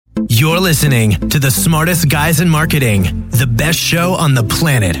You're listening to the smartest guys in marketing, the best show on the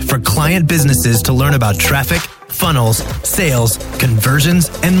planet for client businesses to learn about traffic, funnels, sales, conversions,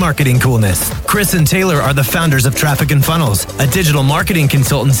 and marketing coolness. Chris and Taylor are the founders of Traffic and Funnels, a digital marketing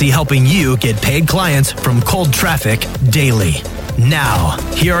consultancy helping you get paid clients from cold traffic daily. Now,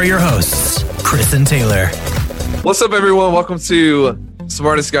 here are your hosts, Chris and Taylor. What's up, everyone? Welcome to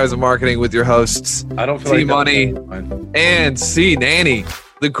Smartest Guys in Marketing with your hosts, T-Money and C Nanny,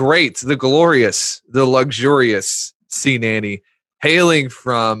 the great, the glorious, the luxurious C Nanny, hailing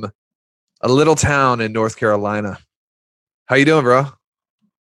from a little town in North Carolina. How you doing, bro?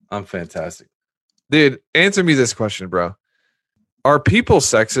 I'm fantastic. Dude, answer me this question, bro. Are people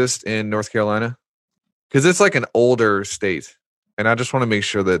sexist in North Carolina? Because it's like an older state, and I just want to make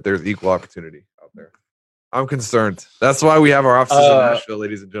sure that there's equal opportunity out there. I'm concerned. That's why we have our offices in Nashville,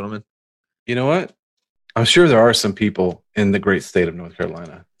 ladies and gentlemen. You know what? I'm sure there are some people in the great state of North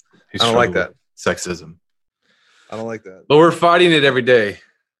Carolina who I don't like that. Sexism. I don't like that. But we're fighting it every day.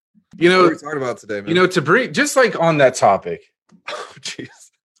 You know, what are we talking about today, man? You know, to bring just like on that topic. Oh, jeez.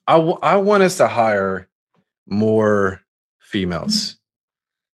 I want us to hire more females.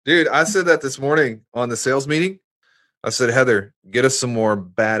 Dude, I said that this morning on the sales meeting. I said, Heather, get us some more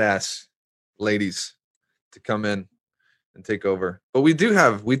badass ladies to come in and take over. But we do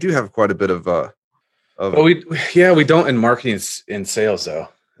have quite a bit of well, we don't in marketing and sales though.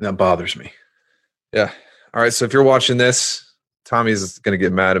 And that bothers me. Yeah. All right. So if you're watching this, Tommy's going to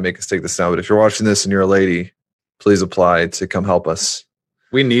get mad and make us take this down. But if you're watching this and you're a lady, please apply to come help us.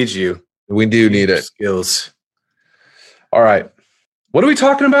 We need you. We do need it. Skills. All right. What are we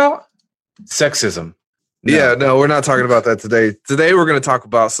talking about? Sexism. No. Yeah, no, we're not talking about that today. Today, we're going to talk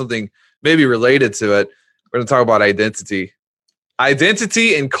about something maybe related to it. We're going to talk about identity.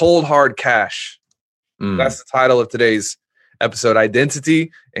 Identity and cold, hard cash. That's the title of today's episode.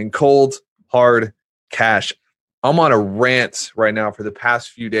 Identity and cold, hard cash. I'm on a rant right now for the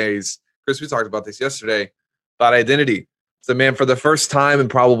past few days. Chris, we talked about this yesterday about identity. So, man, for the first time in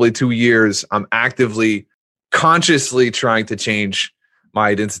probably 2 years, I'm actively, consciously trying to change my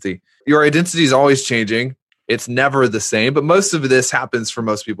identity. Your identity is always changing. It's never the same, but most of this happens for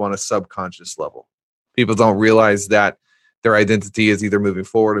most people on a subconscious level. People don't realize that their identity is either moving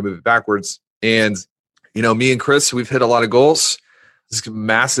forward or moving backwards. And, you know, me and Chris, we've hit a lot of goals. This is a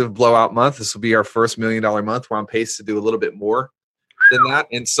massive blowout month. This will be our first $1 million month. We're on pace to do a little bit more than that.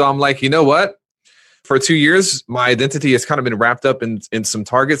 And so I'm like, you know what? For 2 years, my identity has kind of been wrapped up in some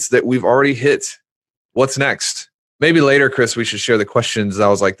targets that we've already hit. What's next? Maybe later, Chris, we should share the questions. I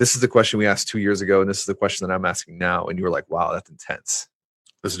was like, this is the question we asked 2 years ago, and this is the question that I'm asking now. And you were like, wow, that's intense.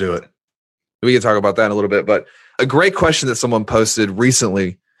 Let's do it. We can talk about that in a little bit. But a great question that someone posted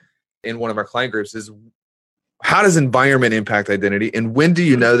recently in one of our client groups is, how does environment impact identity? And when do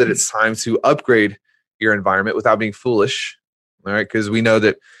you know that it's time to upgrade your environment without being foolish? All right, because we know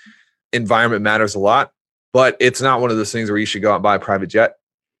that environment matters a lot, but it's not one of those things where you should go out and buy a private jet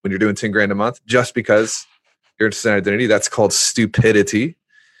when you're doing 10 grand a month just because you're interested in identity. That's called stupidity.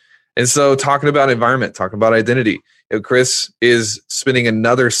 And so talking about environment, talking about identity, you know, Chris is spending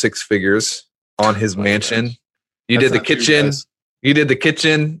another 6 figures on his mansion. You did the kitchen. You did the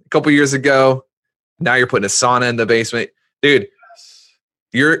kitchen a couple years ago. Now you're putting a sauna in the basement. Dude,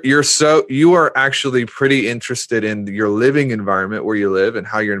 you are actually pretty interested in your living environment, where you live and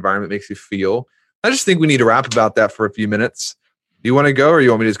how your environment makes you feel. I just think we need to rap about that for a few minutes. Do you want to go, or you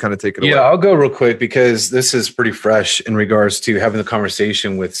want me to just kind of take it away? Yeah, I'll go real quick because this is pretty fresh in regards to having the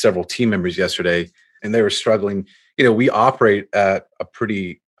conversation with several team members yesterday, and they were struggling. You know, we operate at a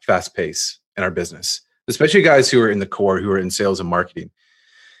pretty fast pace in our business, especially guys who are in the core, who are in sales and marketing.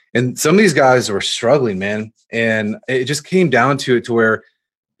 And some of these guys were struggling, man. And it just came down to it to where,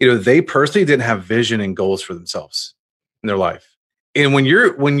 you know, they personally didn't have vision and goals for themselves in their life. And when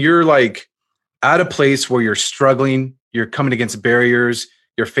you're like at a place where you're struggling, you're coming against barriers,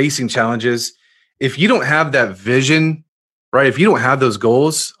 you're facing challenges. If you don't have that vision, right? If you don't have those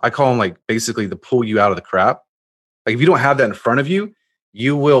goals, I call them like basically to pull you out of the crap. Like if you don't have that in front of you,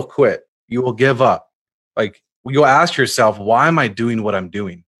 you will quit. You will give up. Like you'll ask yourself, why am I doing what I'm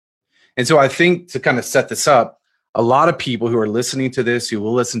doing? And so I think to kind of set this up, a lot of people who are listening to this, who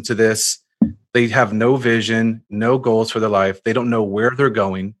will listen to this, they have no vision, no goals for their life. They don't know where they're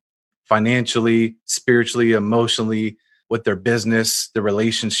going financially, spiritually, emotionally, with their business, their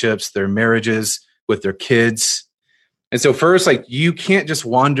relationships, their marriages, with their kids. And so first, like you can't just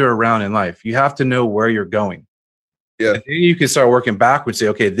wander around in life. You have to know where you're going. Yeah. And then you can start working backwards, say,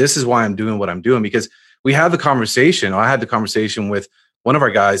 okay, this is why I'm doing what I'm doing. Because we had the conversation, I had the conversation with one of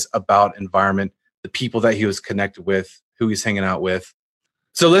our guys about environment, the people that he was connected with, who he's hanging out with.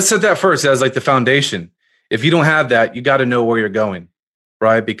 So let's set that first as like the foundation. If you don't have that, you got to know where you're going,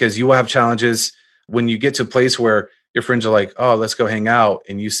 right? Because you will have challenges when you get to a place where your friends are like, oh, let's go hang out.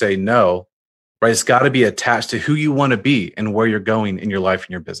 And you say no, right? It's got to be attached to who you want to be and where you're going in your life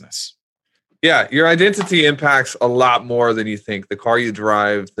and your business. Yeah, your identity impacts a lot more than you think. The car you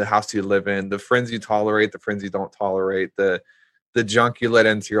drive, the house you live in, the friends you tolerate, the friends you don't tolerate, the junk you let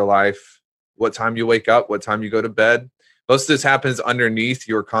into your life, what time you wake up, what time you go to bed. Most of this happens underneath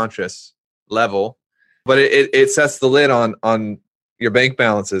your conscious level, but it sets the lid on your bank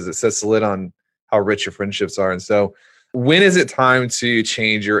balances. It sets the lid on how rich your friendships are. And so when is it time to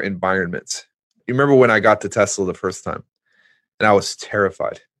change your environment? You remember when I got to Tesla the first time and I was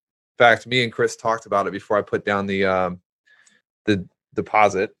terrified. In fact, me and Chris talked about it before I put down the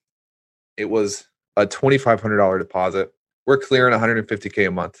deposit. It was a $2,500 deposit. We're clearing $150K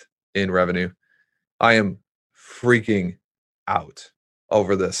a month in revenue. I am freaking out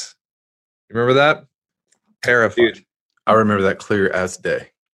over this. You remember that? Terrified. Dude, I remember that clear as day.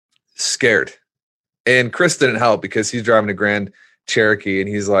 Scared. And Chris didn't help because he's driving a Grand Cherokee and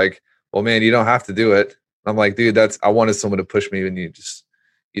he's like, well, man, you don't have to do it. I'm like, dude, I wanted someone to push me and you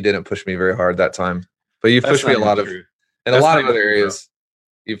didn't push me very hard that time. But you pushed me in a lot of other areas.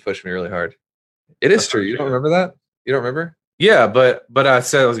 You pushed me really hard. It is true. You don't remember that? You don't remember? Yeah, but I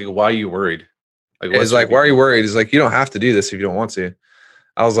said, I was like, why are you worried? Like, it's like, why are you worried? It's like, you don't have to do this if you don't want to.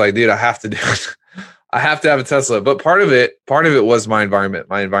 I was like, dude, I have to do it. I have to have a Tesla. But part of it was my environment.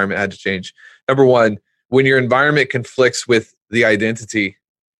 My environment had to change. Number one, when your environment conflicts with the identity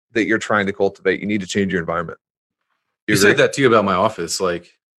that you're trying to cultivate, you need to change your environment. You said that too about my office.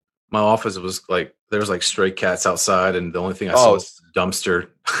 Like, my office was like, there was like stray cats outside, and the only thing I saw was a dumpster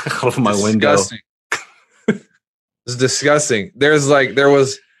out of my window. It's disgusting. There was like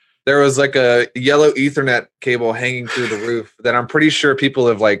a yellow Ethernet cable hanging through the roof that I'm pretty sure people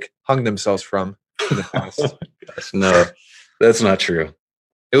have like hung themselves from in the past. Oh my gosh, no, that's not true.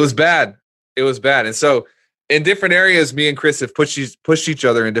 It was bad. And so in different areas, me and Chris have pushed each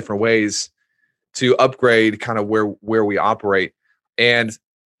other in different ways to upgrade kind of where we operate. And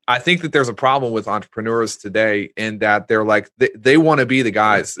I think that there's a problem with entrepreneurs today in that they're like, they want to be the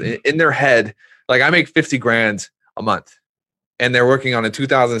guys in their head. Like, I make 50 grand a month and they're working on a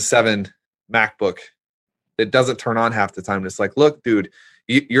 2007 MacBook that doesn't turn on half the time. And it's like, look, dude,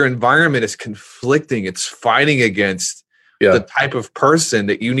 your environment is conflicting. It's fighting against the type of person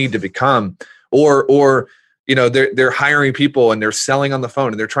that you need to become, or, you know, they're hiring people and they're selling on the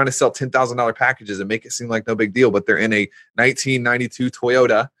phone and they're trying to sell $10,000 packages and make it seem like no big deal, but they're in a 1992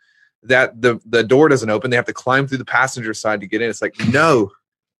 Toyota that the door doesn't open. They have to climb through the passenger side to get in. It's like, no,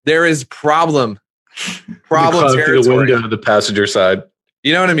 there is problem territory. The window of the passenger side.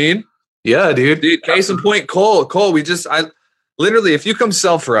 You know what I mean? Yeah, dude. Case in point, Cole, I literally, if you come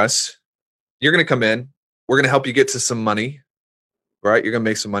sell for us, you're going to come in. We're going to help you get to some money, right? You're going to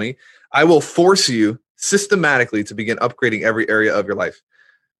make some money. I will force you systematically to begin upgrading every area of your life.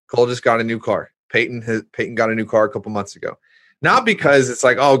 Cole just got a new car. Peyton got a new car a couple months ago. Not because it's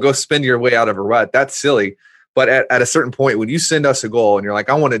like, oh, go spend your way out of a rut. That's silly. But at a certain point, when you send us a goal and you're like,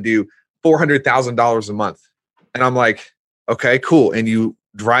 I want to do $400,000 a month. And I'm like, okay, cool. And you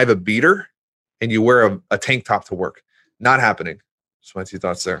drive a beater and you wear a tank top to work. Not happening. Just my two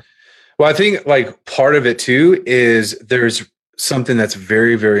thoughts there. Well, I think like part of it too is there's something that's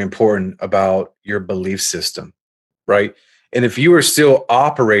very, very important about your belief system, right? And if you are still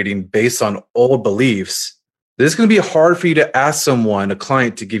operating based on old beliefs, it's going to be hard for you to ask a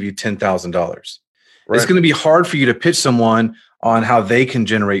client to give you $10,000. Right. It's going to be hard for you to pitch someone on how they can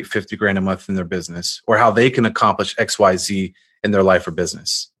generate 50 grand a month in their business or how they can accomplish X, Y, Z in their life or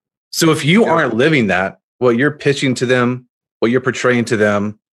business. So if you aren't living that, what you're pitching to them, what you're portraying to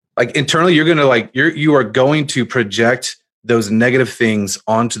them, like internally, you're going to you are going to project those negative things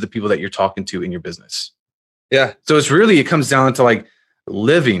onto the people that you're talking to in your business. Yeah. So it comes down to like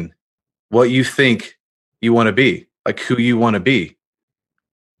living what you think you want to be, like who you want to be,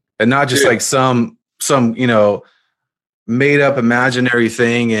 and not just like some, you know, made up imaginary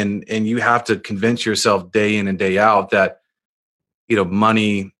thing. And you have to convince yourself day in and day out that, you know,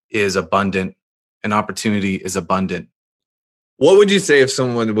 money is abundant and opportunity is abundant. What would you say if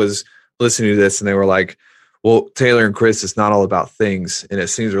someone was listening to this and they were like, well, Taylor and Chris, it's not all about things and it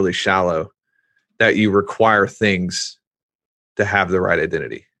seems really shallow, that you require things to have the right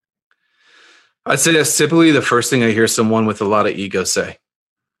identity? I'd say that's typically the first thing I hear someone with a lot of ego say.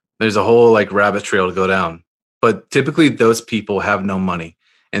 There's a whole like rabbit trail to go down, but typically those people have no money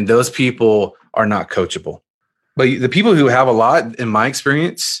and those people are not coachable. But the people who have a lot, in my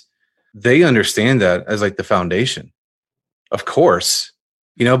experience, they understand that as like the foundation. Of course,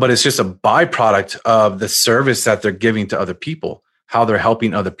 But it's just a byproduct of the service that they're giving to other people, how they're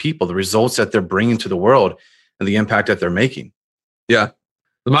helping other people, the results that they're bringing to the world, and the impact that they're making. Yeah.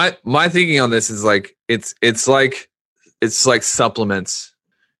 My thinking on this is like, it's like supplements,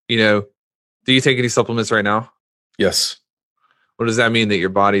 do you take any supplements right now? Yes. What does that mean? That your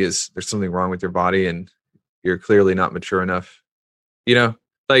body there's something wrong with your body and you're clearly not mature enough, yeah.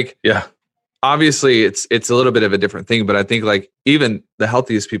 Obviously it's a little bit of a different thing, but I think like even the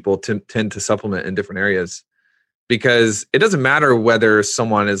healthiest people tend to supplement in different areas, because it doesn't matter whether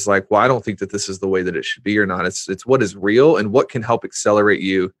someone is like, well, I don't think that this is the way that it should be or not. It's what is real and what can help accelerate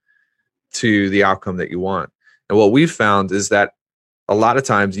you to the outcome that you want. And what we've found is that a lot of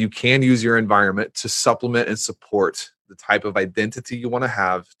times you can use your environment to supplement and support the type of identity you want to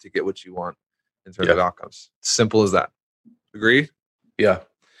have to get what you want in terms of outcomes. Simple as that. Agree? Yeah.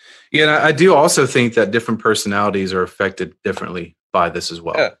 Yeah. And I do also think that different personalities are affected differently by this as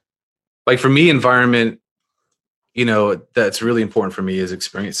well. Yeah. Like for me, environment, that's really important for me is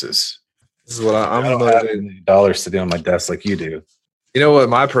experiences. This is what I'm motivated dollars sitting on my desk like you do. You know what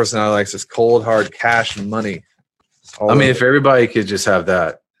my personality likes is cold, hard cash and money. If everybody could just have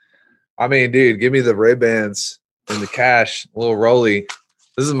that. Dude, give me the Ray-Bans and the cash, a little rolly.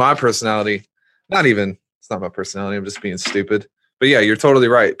 This is my personality. It's not my personality. I'm just being stupid. But yeah, you're totally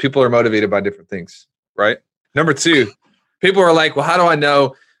right. People are motivated by different things, right? Number 2, people are like, well, how do I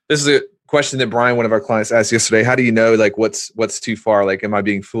know? This is a question that Brian, one of our clients, asked yesterday. How do you know like what's too far? Like, am I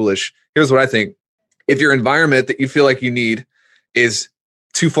being foolish? Here's what I think. If your environment that you feel like you need is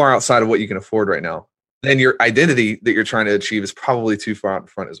too far outside of what you can afford right now, then your identity that you're trying to achieve is probably too far out in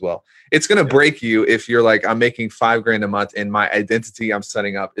front as well. It's going to break you if you're like, I'm making $5,000 a month and my identity I'm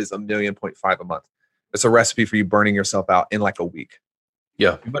setting up is $1.5 million a month. It's a recipe for you burning yourself out in like a week.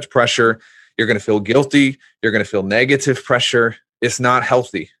 Yeah. Too much pressure. You're going to feel guilty. You're going to feel negative pressure. It's not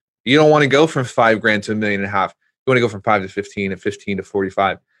healthy. You don't want to go from $5,000 to $1.5 million. You want to go from 5 to 15 and 15 to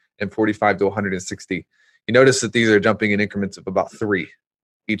 45 and 45 to 160. You notice that these are jumping in increments of about 3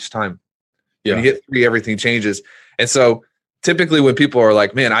 each time. Yeah. When you hit 3, everything changes. And so typically when people are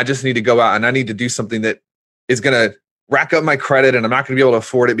like, man, I just need to go out and I need to do something that is going to rack up my credit and I'm not going to be able to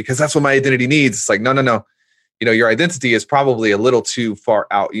afford it because that's what my identity needs. It's like, no. Your identity is probably a little too far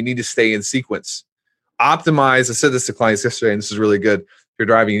out. You need to stay in sequence. Optimize. I said this to clients yesterday, and this is really good. If you're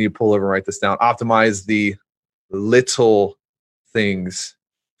driving, you need to pull over and write this down. Optimize the little things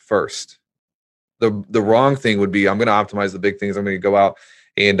first. The wrong thing would be, I'm going to optimize the big things. I'm going to go out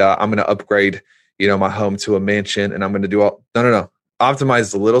and I'm going to upgrade, my home to a mansion, and I'm going to do all. No.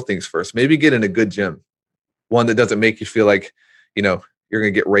 Optimize the little things first. Maybe get in a good gym, one that doesn't make you feel like, you're going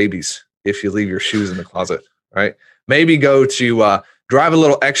to get rabies if you leave your shoes in the closet, right? Maybe go to drive a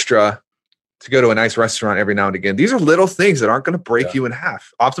little extra to go to a nice restaurant every now and again. These are little things that aren't going to break you in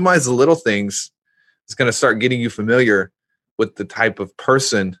half. Optimize the little things. It's going to start getting you familiar with the type of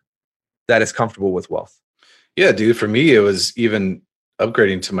person that is comfortable with wealth. Yeah, dude. For me, it was even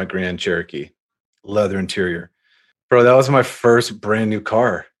upgrading to my Grand Cherokee, leather interior. Bro, that was my first brand new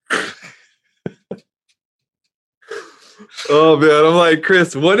car. Oh, man. I'm like,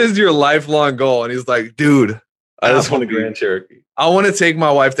 Chris, what is your lifelong goal? And he's like, dude, I just want a Grand Cherokee. I want to take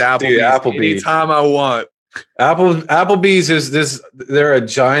my wife to Applebee's anytime I want. Applebee's is this. They're a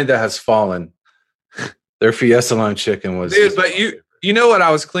giant that has fallen. Their Fiesta Line chicken was. Dude, but you know what?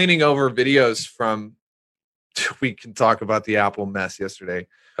 I was cleaning over videos from. We can talk about the Apple mess yesterday.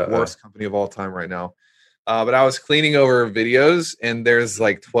 Worst company of all time right now. But I was cleaning over videos, and there's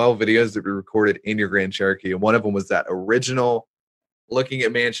like 12 videos that we recorded in your Grand Cherokee, and one of them was that original looking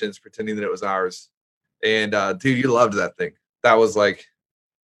at mansions, pretending that it was ours. And dude, you loved that thing. That was like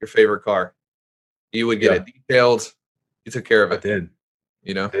your favorite car. You would get it detailed. You took care of it. I did.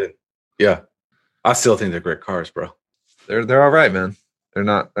 I did. Yeah. I still think they're great cars, bro. They're all right, man. They're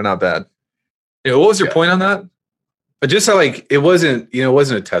not bad. What was your point on that? But just how it wasn't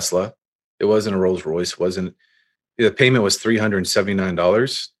a Tesla. It wasn't a Rolls Royce. The payment was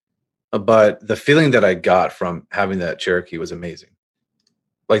 $379. But the feeling that I got from having that Cherokee was amazing.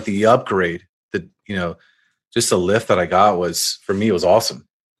 Like the upgrade, just the lift that I got was awesome.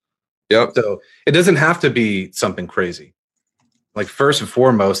 Yep. So it doesn't have to be something crazy. Like first and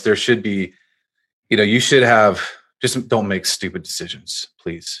foremost, there should be, you should have, just don't make stupid decisions,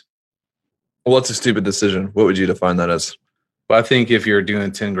 please. What's a stupid decision? What would you define that as? Well, I think if you're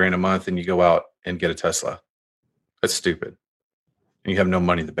doing $10,000 a month and you go out and get a Tesla, that's stupid. And you have no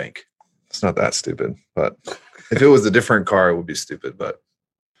money in the bank. It's not that stupid, but if it was a different car, it would be stupid, but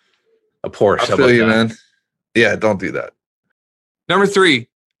a Porsche. I feel you, man. Yeah, don't do that. Number 3,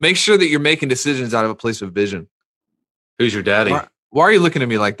 make sure that you're making decisions out of a place of vision. Who's your daddy? Why are you looking at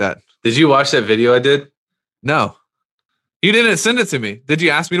me like that? Did you watch that video I did? No. You didn't send it to me. Did you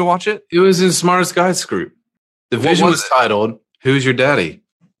ask me to watch it? It was in Smartest Guys group. The vision was titled, Who's Your Daddy?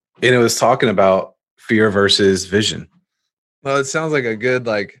 And it was talking about fear versus vision. Well, it sounds like a good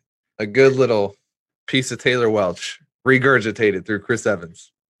little piece of Taylor Welch regurgitated through Chris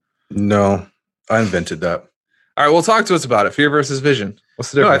Evans. No, I invented that. All right, well, talk to us about it. Fear versus vision.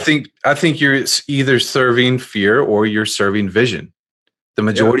 What's the difference? No, I think you're either serving fear or you're serving vision. The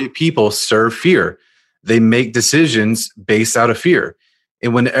majority of people serve fear. They make decisions based out of fear.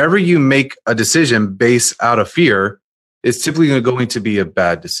 And whenever you make a decision based out of fear, it's typically going to be a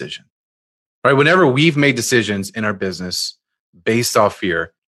bad decision. Right? Whenever we've made decisions in our business based off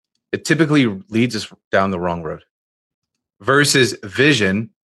fear, it typically leads us down the wrong road. Versus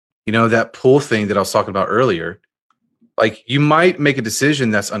vision, that pull thing that I was talking about earlier, like you might make a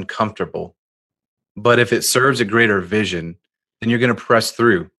decision that's uncomfortable, but if it serves a greater vision, then you're going to press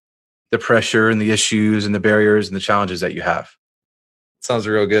through the pressure and the issues and the barriers and the challenges that you have. Sounds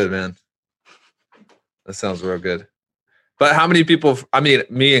real good, man. That sounds real good. But how many people,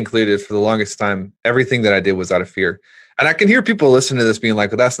 me included, for the longest time, everything that I did was out of fear. And I can hear people listening to this being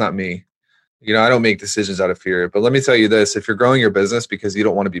like, well, that's not me. I don't make decisions out of fear. But let me tell you this, if you're growing your business because you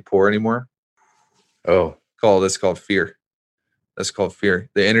don't want to be poor anymore, this called fear. That's called fear.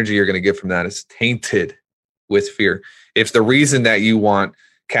 The energy you're going to get from that is tainted with fear. If the reason that you want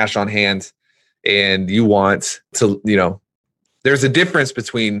cash on hand and you want to, there's a difference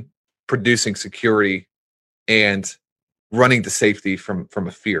between producing security and running to safety from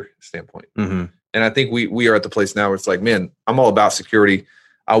a fear standpoint. Mm-hmm. And I think we are at the place now where it's like, man, I'm all about security.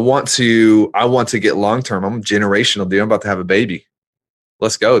 I want to get long-term. I'm generational, dude. I'm about to have a baby.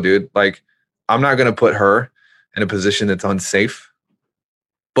 Let's go, dude. Like, I'm not going to put her in a position that's unsafe.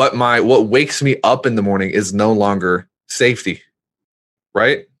 But what wakes me up in the morning is no longer safety,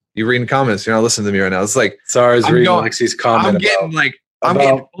 right? You're reading comments. You're not listening to me right now. It's like, sorry, I was reading Lexi's comment. I'm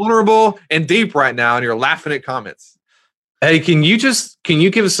getting vulnerable and deep right now, and you're laughing at comments. Hey, can you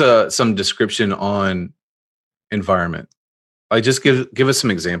give us some description on environment? Like, just give us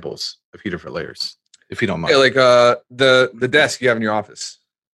some examples, a few different layers, if you don't mind. Yeah, like the desk you have in your office.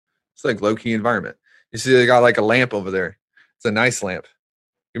 It's like low-key environment. You see they got like a lamp over there. It's a nice lamp.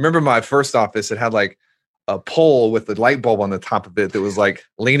 You remember my first office? It had like a pole with the light bulb on the top of it that was like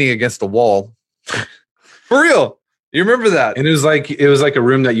leaning against the wall. For real. You remember that? And it was like a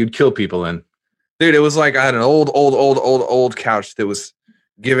room that you'd kill people in. Dude, it was like I had an old couch that was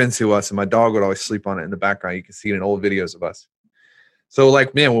given to us, and my dog would always sleep on it in the background. You can see it in old videos of us. So,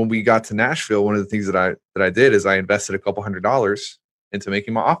 like, man, when we got to Nashville, one of the things that I did is I invested a couple $100s into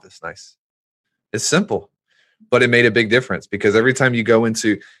making my office nice. It's simple, but it made a big difference because every time you go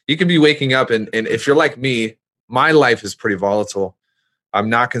into, you can be waking up and if you're like me, my life is pretty volatile. I'm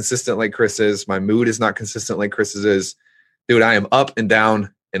not consistent like Chris is. My mood is not consistent like Chris's is. Dude, I am up and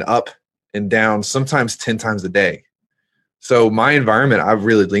down and up and down, sometimes 10 times a day. So my environment, I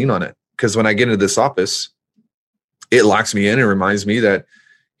really lean on it because when I get into this office, it locks me in and reminds me that,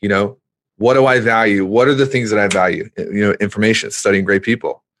 what do I value? What are the things that I value? Information, studying great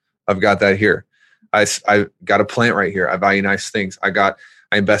people. I've got that here. I got a plant right here. I value nice things. I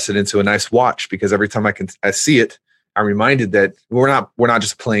invested into a nice watch because every time I see it, I'm reminded that we're not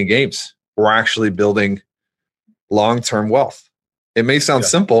just playing games. We're actually building long-term wealth. It may sound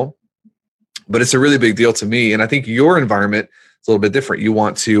simple, but it's a really big deal to me. And I think your environment is a little bit different. You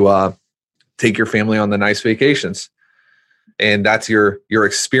want to take your family on the nice vacations. And that's your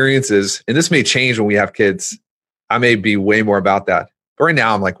experiences. And this may change when we have kids. I may be way more about that. But right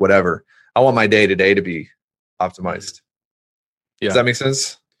now I'm like, whatever. I want my day-to-day to be optimized. Yeah. Does that make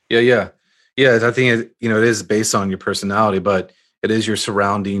sense? Yeah. I think it is based on your personality, but it is your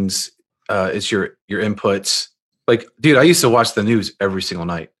surroundings. It's your inputs. Like, dude, I used to watch the news every single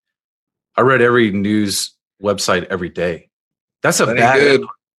night. I read every news website every day. That's a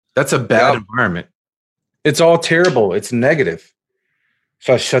bad environment. It's all terrible. It's negative.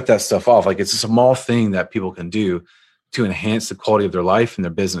 So I shut that stuff off. Like, it's a small thing that people can do to enhance the quality of their life and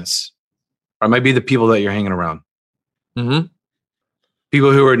their business. Or it might be the people that you're hanging around. Mm-hmm.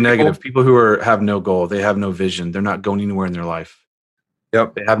 People who are negative, people who have no goal. They have no vision. They're not going anywhere in their life.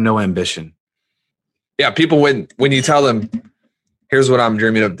 Yep. They have no ambition. Yeah. People, when you tell them, here's what I'm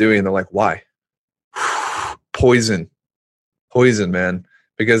dreaming of doing, they're like, why? Poison, man.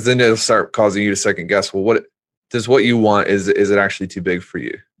 Because then it'll start causing you to second guess. Well, what you want, is it actually too big for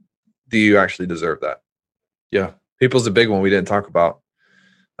you? Do you actually deserve that? Yeah. People's a big one we didn't talk about.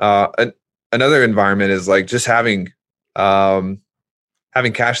 Another environment is like just having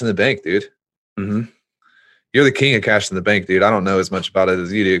cash in the bank, dude. Mm-hmm. You're the king of cash in the bank, dude. I don't know as much about it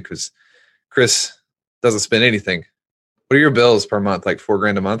as you do because Chris doesn't spend anything. What are your bills per month? Like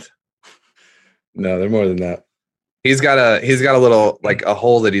 $4,000 a month? No, they're more than that. He's got a little like a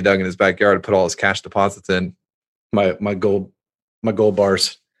hole that he dug in his backyard to put all his cash deposits in. My gold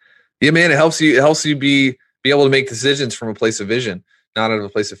bars. Yeah, man, it helps you be able to make decisions from a place of vision, not out of a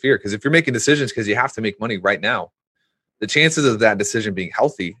place of fear. Because if you're making decisions because you have to make money right now, the chances of that decision being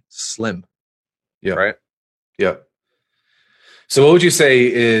healthy slim. Yeah. Right. Yeah. So what would you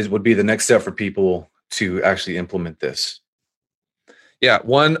say would be the next step for people to actually implement this? Yeah.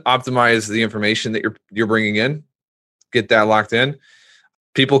 One, optimize the information that you're bringing in. Get that locked in.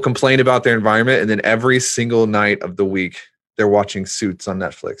 People complain about their environment, and then every single night of the week, they're watching Suits on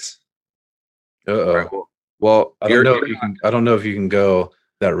Netflix. Uh-oh. Right, well, I don't know if you can go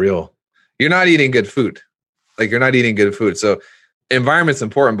that real. You're not eating good food. Like you're not eating good food. So environment's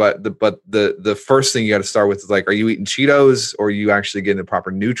important, but the first thing you got to start with is like, are you eating Cheetos or are you actually getting the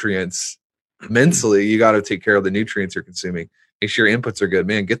proper nutrients? Mentally, you got to take care of the nutrients you're consuming. Make sure your inputs are good.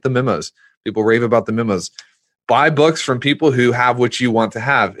 Man, get the memos. People rave about the memos. Buy books from people who have what you want to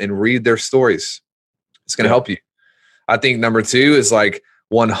have and read their stories. It's going to help you. I think number 2 is like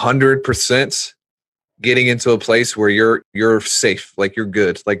 100% getting into a place where you're safe, like you're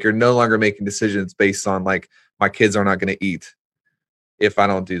good, like you're no longer making decisions based on like my kids are not going to eat if I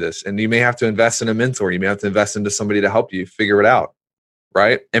don't do this. And you may have to invest in a mentor. You may have to invest into somebody to help you figure it out.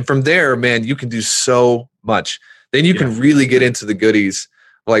 Right. And from there, man, you can do so much. Then you can really get into the goodies.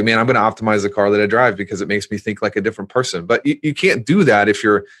 Like, man, I'm going to optimize the car that I drive because it makes me think like a different person. But you can't do that if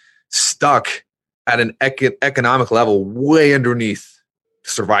you're stuck at an economic level way underneath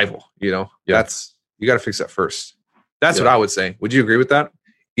survival. You know, you got to fix that first. That's what I would say. Would you agree with that?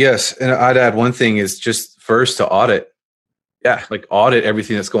 Yes. And I'd add one thing is just first to audit. Yeah. Like audit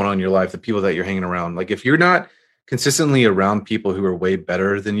everything that's going on in your life, the people that you're hanging around. Like if you're not consistently around people who are way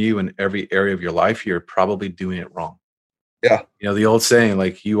better than you in every area of your life, you're probably doing it wrong. Yeah. You know, the old saying,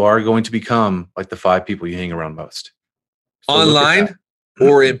 like you are going to become like the 5 people you hang around most. So online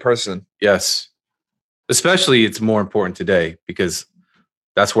or in person. Yes. Especially it's more important today because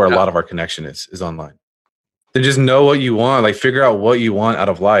that's where a lot of our connection is online. Then just know what you want, like figure out what you want out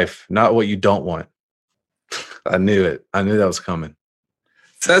of life, not what you don't want. I knew it. I knew that was coming.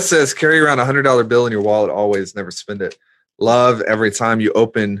 Seth says, carry around $100 bill in your wallet always, never spend it. Love every time you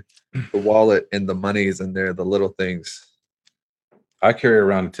open the wallet and the money's in there, the little things. I carry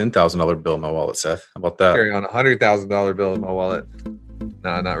around a $10,000 bill in my wallet, Seth. How about that? I carry on a $100,000 bill in my wallet.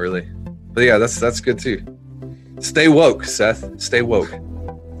 No, not really. But yeah, that's good too. Stay woke, Seth. Stay woke.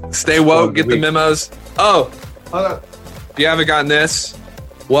 Stay woke. Get the memos. Oh, hold on. If you haven't gotten this,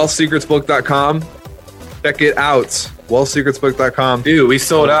 wealthsecretsbook.com. Check it out. wealthsecretsbook.com. Dude, we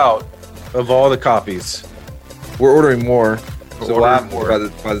sold out of all the copies. We're ordering more. So we'll have more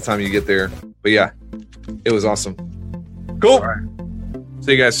by the time you get there. But yeah, it was awesome. Cool. All right.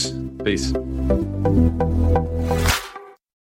 See you guys. Peace.